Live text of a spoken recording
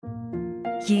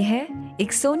ये है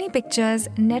एक सोनी पिक्चर्स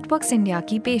नेटवर्क्स इंडिया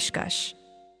की पेशकश।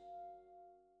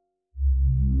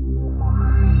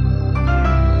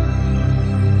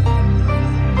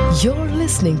 You're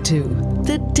listening to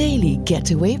The Daily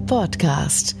Getaway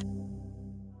Podcast.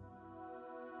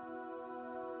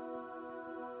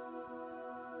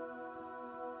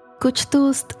 कुछ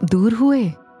दोस्त दूर हुए,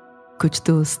 कुछ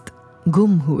दोस्त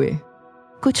गुम हुए,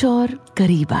 कुछ और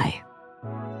करीब आए।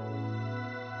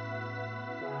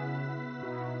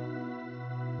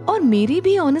 और मेरी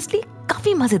भी ऑनेस्टली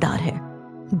काफी मजेदार है।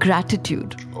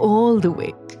 Gratitude all the way.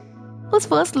 उस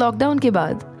फर्स्ट लॉकडाउन के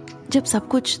बाद जब सब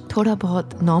कुछ थोड़ा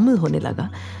बहुत नॉर्मल होने लगा,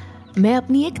 मैं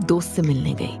अपनी एक दोस्त से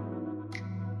मिलने गई।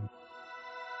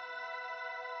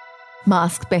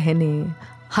 मास्क पहने,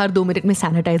 हर 2 मिनट में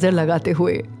सैनिटाइजर लगाते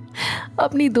हुए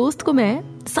अपनी दोस्त को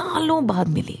मैं सालों बाद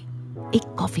मिली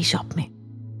एक कॉफी शॉप में।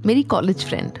 मेरी कॉलेज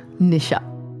फ्रेंड निशा।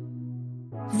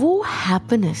 वो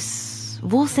हैप्पीनेस,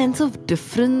 वो सेंस ऑफ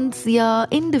डिफरेंस या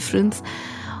इनडिफरेंस,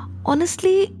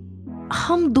 ऑनेस्टली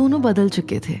हम दोनों बदल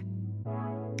चुके थे।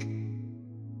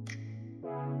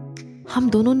 हम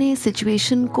दोनों ने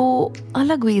सिचुएशन को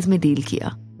अलग वेज में डील किया।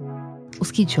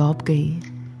 उसकी जॉब गई,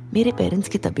 मेरे पेरेंट्स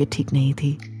की तबीयत ठीक नहीं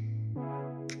थी।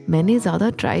 मैंने ज्यादा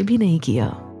ट्राई भी नहीं किया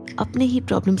अपने ही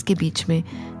प्रॉब्लम्स के बीच में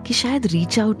कि शायद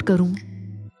रीच आउट करूं।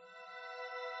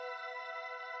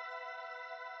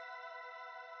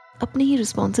 अपनी ही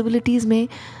रिस्पॉन्सिबिलिटीज में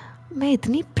मैं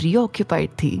इतनी प्री ऑक्यूपाइड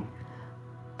थी।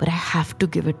 But I have to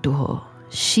give it to her.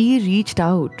 She reached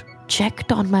out,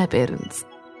 checked on my parents.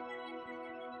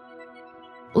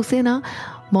 उसे ना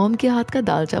मॉम के हाथ का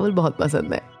दाल चावल बहुत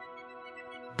पसंद है,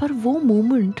 पर वो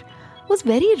मोमेंट वाज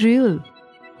वेरी रियल।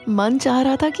 मन चाह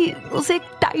रहा था कि उसे एक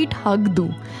टाइट हग दूं,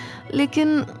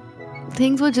 लेकिन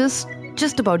things were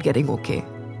just about getting okay,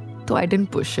 तो आई डिडंट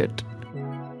पुश इट।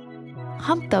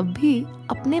 हम तब भी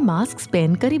अपने मास्क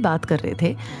पहनकर ही बात कर रहे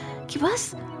थे कि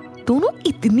बस दोनों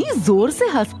इतनी जोर से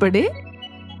हंस पड़े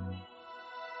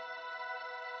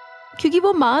क्योंकि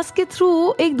वो मास्क के थ्रू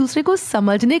एक दूसरे को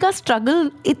समझने का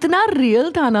स्ट्रगल इतना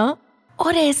रियल था ना।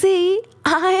 और ऐसे ही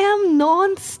आई एम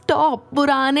नॉन स्टॉप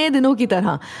पुराने दिनों की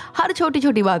तरह हर छोटी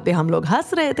छोटी बात पे हम लोग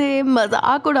हंस रहे थे,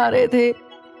 मजाक उड़ा रहे थे।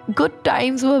 Good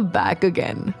times were back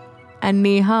again. And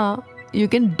Neha, you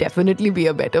can definitely be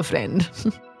a better friend.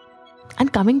 And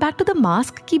coming back to the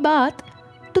mask की बात,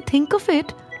 to think of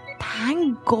it,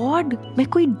 thank God मैं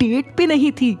कोई डेट पे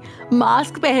नहीं थी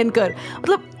मास्क पहनकर।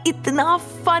 मतलब इतना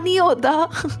फनी होता।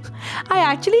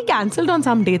 I actually cancelled on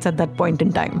some dates at that point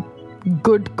in time.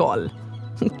 Good call.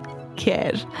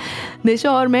 खैर,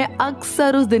 निशा और मैं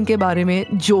अक्सर उस दिन के बारे में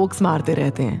जोक्स मारते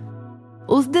रहते हैं।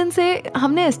 उस दिन से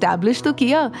हमने एस्टैब्लिश तो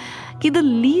किया कि the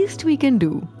least we can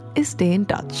do is stay in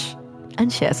touch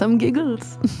and share some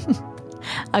giggles.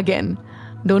 Again,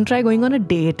 don't try going on a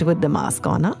date with the mask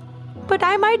on, huh? But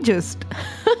I might just.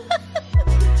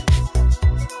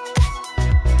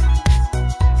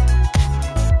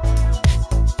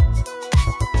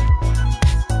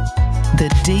 The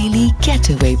Daily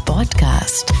Getaway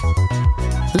Podcast.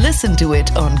 Listen to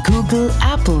it on Google,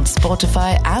 Apple, Spotify,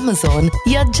 Amazon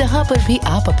या जहां पर भी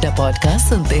आप अपना podcast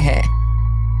सुनते हैं।